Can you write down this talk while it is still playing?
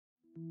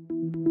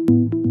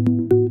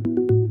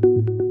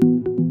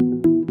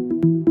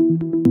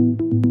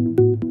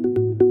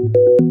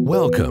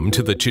Welcome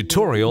to the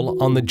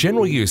tutorial on the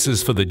general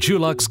uses for the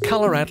Dulux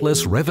Colour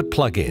Atlas Revit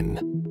plugin.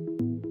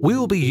 We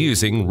will be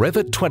using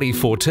Revit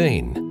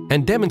 2014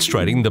 and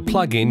demonstrating the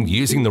plugin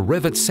using the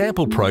Revit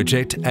sample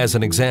project as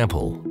an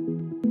example.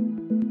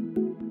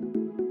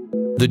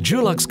 The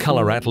Dulux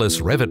Colour Atlas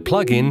Revit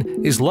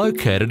plugin is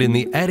located in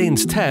the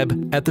Add-ins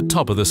tab at the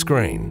top of the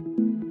screen.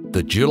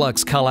 The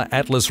Dulux Colour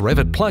Atlas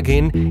Revit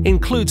plugin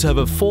includes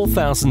over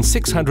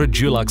 4,600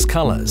 Dulux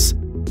colours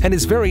and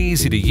is very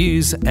easy to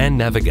use and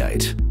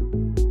navigate.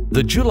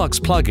 The Dulux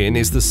plugin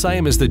is the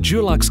same as the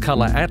Dulux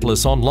Colour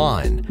Atlas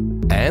Online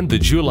and the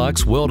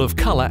Dulux World of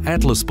Colour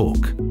Atlas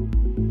book.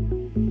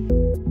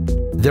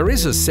 There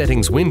is a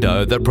settings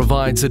window that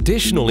provides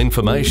additional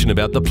information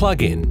about the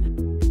plugin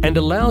and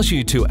allows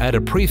you to add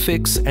a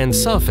prefix and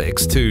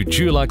suffix to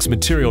Dulux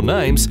material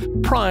names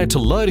prior to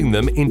loading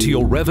them into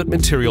your Revit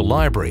material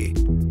library,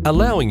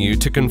 allowing you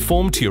to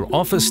conform to your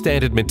Office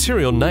standard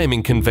material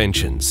naming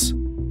conventions.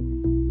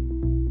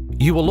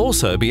 You will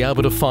also be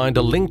able to find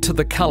a link to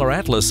the Colour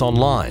Atlas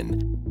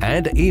online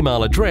and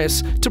email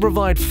address to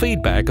provide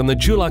feedback on the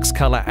Dulux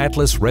Colour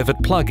Atlas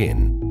Revit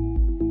plugin.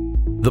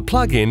 The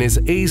plugin is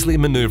easily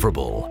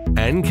maneuverable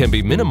and can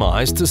be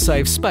minimized to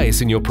save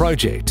space in your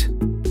project.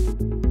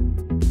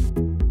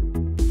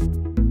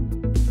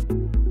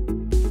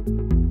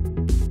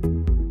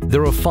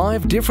 There are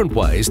 5 different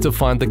ways to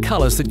find the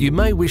colours that you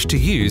may wish to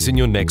use in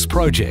your next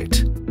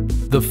project.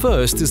 The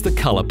first is the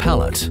colour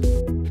palette.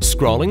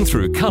 Scrolling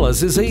through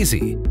colours is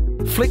easy.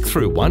 Flick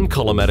through one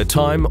column at a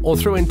time or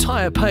through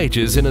entire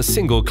pages in a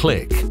single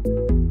click.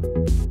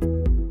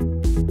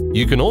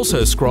 You can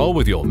also scroll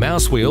with your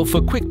mouse wheel for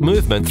quick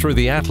movement through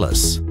the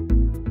atlas.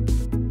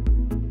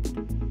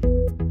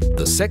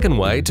 The second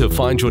way to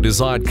find your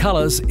desired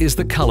colours is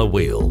the colour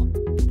wheel.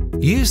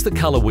 Use the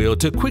colour wheel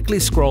to quickly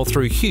scroll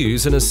through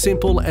hues in a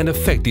simple and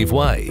effective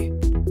way.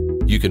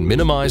 You can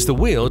minimise the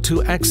wheel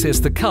to access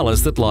the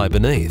colours that lie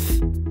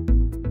beneath.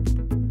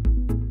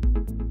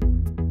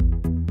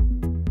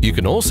 You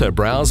can also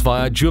browse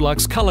via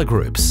Dulux colour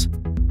groups.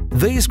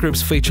 These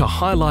groups feature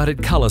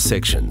highlighted colour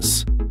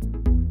sections.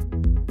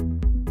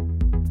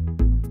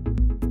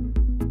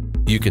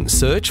 You can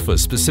search for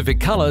specific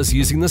colours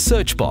using the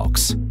search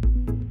box.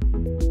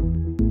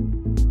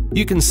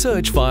 You can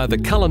search via the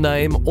colour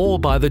name or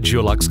by the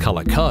Dulux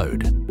colour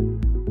code.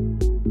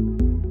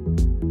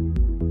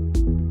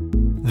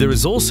 There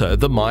is also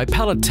the My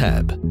Palette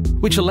tab,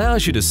 which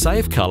allows you to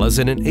save colours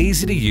in an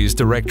easy-to-use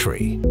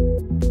directory.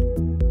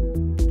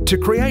 To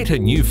create a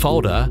new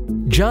folder,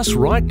 just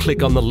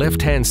right-click on the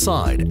left-hand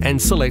side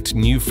and select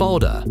New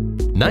Folder.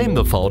 Name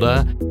the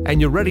folder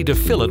and you're ready to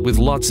fill it with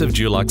lots of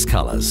Dulux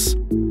colours.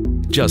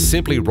 Just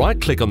simply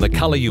right-click on the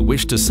colour you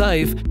wish to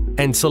save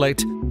and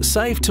select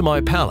Save to My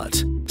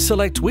Palette.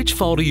 Select which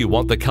folder you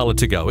want the colour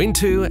to go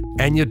into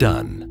and you're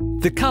done.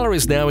 The colour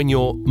is now in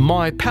your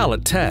My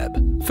Palette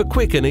tab for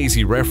quick and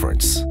easy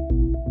reference.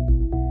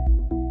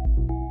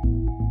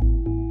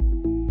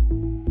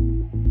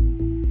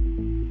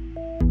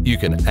 You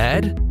can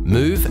add,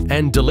 move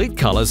and delete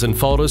colours and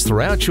folders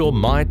throughout your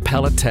My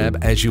Palette tab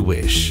as you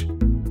wish.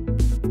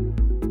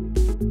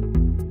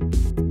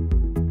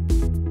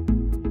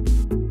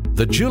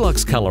 The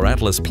Dulux Colour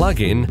Atlas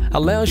plugin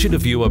allows you to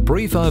view a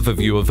brief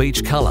overview of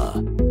each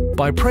colour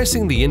by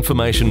pressing the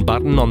information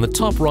button on the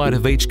top right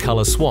of each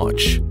colour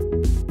swatch.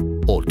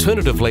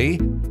 Alternatively,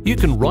 you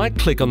can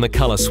right-click on the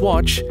colour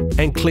swatch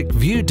and click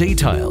View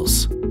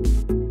Details.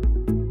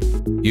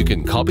 You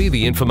can copy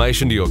the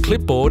information to your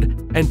clipboard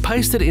and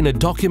paste it in a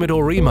document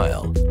or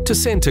email to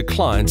send to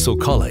clients or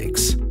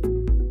colleagues.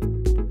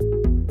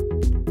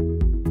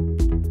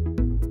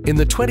 In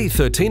the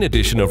 2013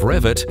 edition of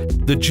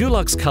Revit, the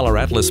Dulux Colour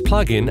Atlas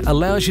plugin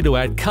allows you to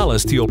add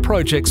colours to your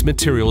project's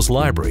materials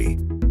library.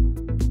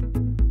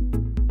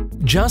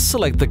 Just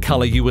select the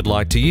colour you would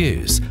like to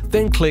use,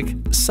 then click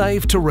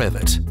Save to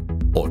Revit.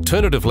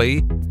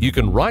 Alternatively, you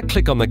can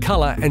right-click on the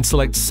colour and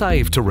select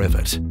Save to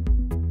Revit.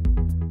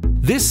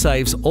 This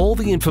saves all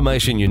the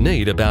information you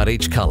need about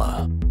each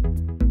colour.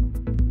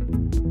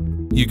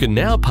 You can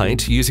now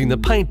paint using the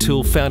Paint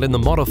tool found in the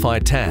Modify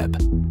tab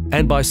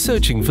and by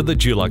searching for the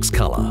Dulux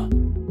colour.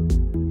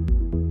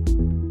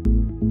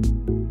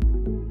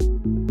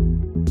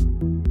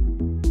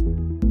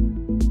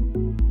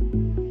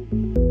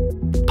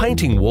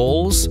 Painting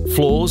walls,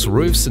 floors,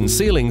 roofs and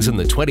ceilings in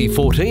the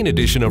 2014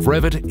 edition of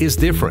Revit is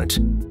different,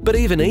 but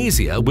even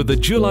easier with the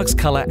Dulux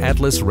Colour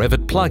Atlas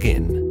Revit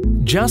plugin.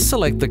 Just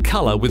select the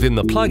colour within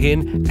the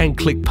plugin and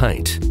click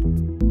Paint.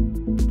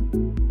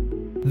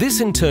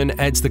 This in turn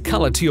adds the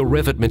colour to your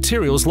Revit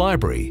materials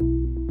library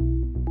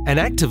and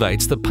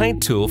activates the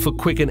Paint tool for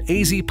quick and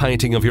easy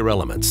painting of your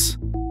elements.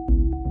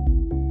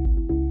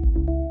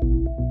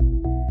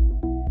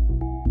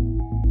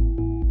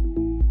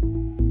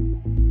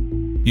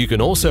 You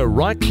can also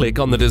right-click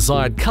on the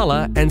desired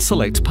colour and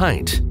select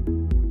Paint.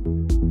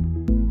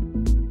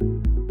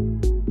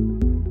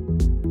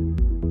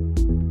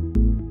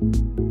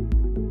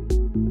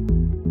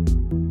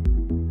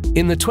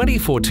 In the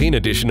 2014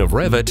 edition of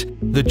Revit,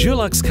 the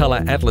Dulux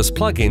Colour Atlas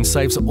plugin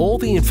saves all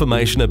the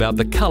information about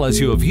the colours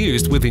you have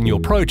used within your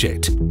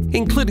project,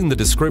 including the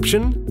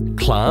description,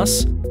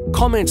 class,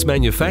 comments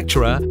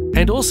manufacturer,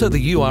 and also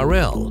the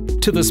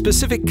URL to the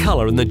specific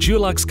colour in the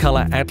Dulux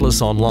Colour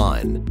Atlas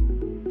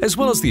online, as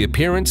well as the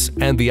appearance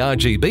and the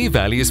RGB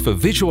values for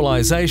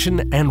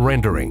visualization and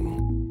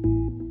rendering.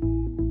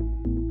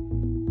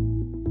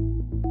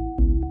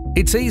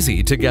 It's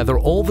easy to gather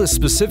all the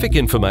specific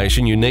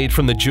information you need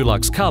from the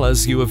Dulux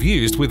colours you have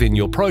used within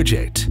your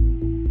project.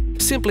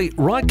 Simply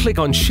right-click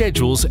on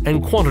Schedules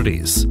and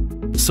Quantities.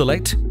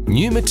 Select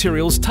New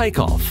Materials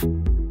Takeoff.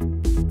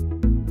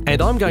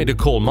 And I'm going to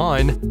call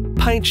mine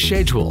Paint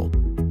Schedule.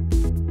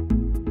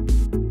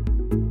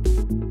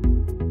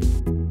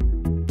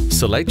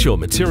 Select your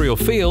material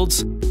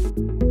fields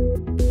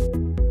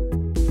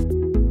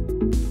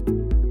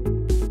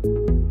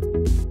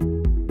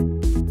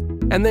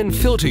and then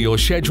filter your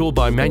schedule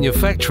by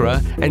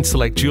manufacturer and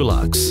select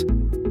Dulux.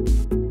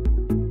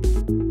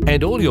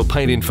 And all your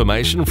paint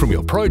information from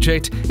your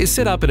project is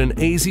set up in an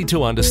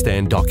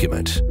easy-to-understand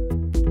document.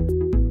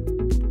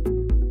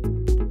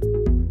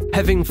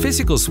 Having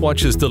physical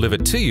swatches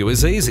delivered to you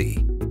is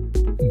easy.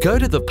 Go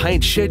to the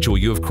paint schedule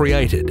you have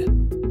created.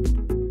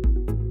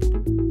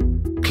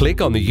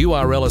 Click on the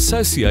URL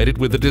associated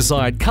with the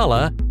desired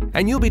colour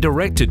and you'll be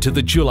directed to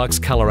the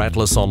Dulux Colour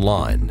Atlas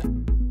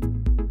online.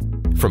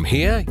 From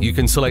here, you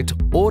can select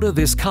Order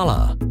this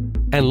colour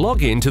and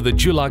log in to the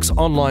Dulux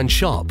online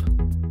shop.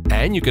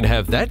 And you can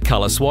have that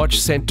colour swatch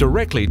sent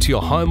directly to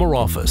your home or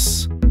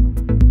office.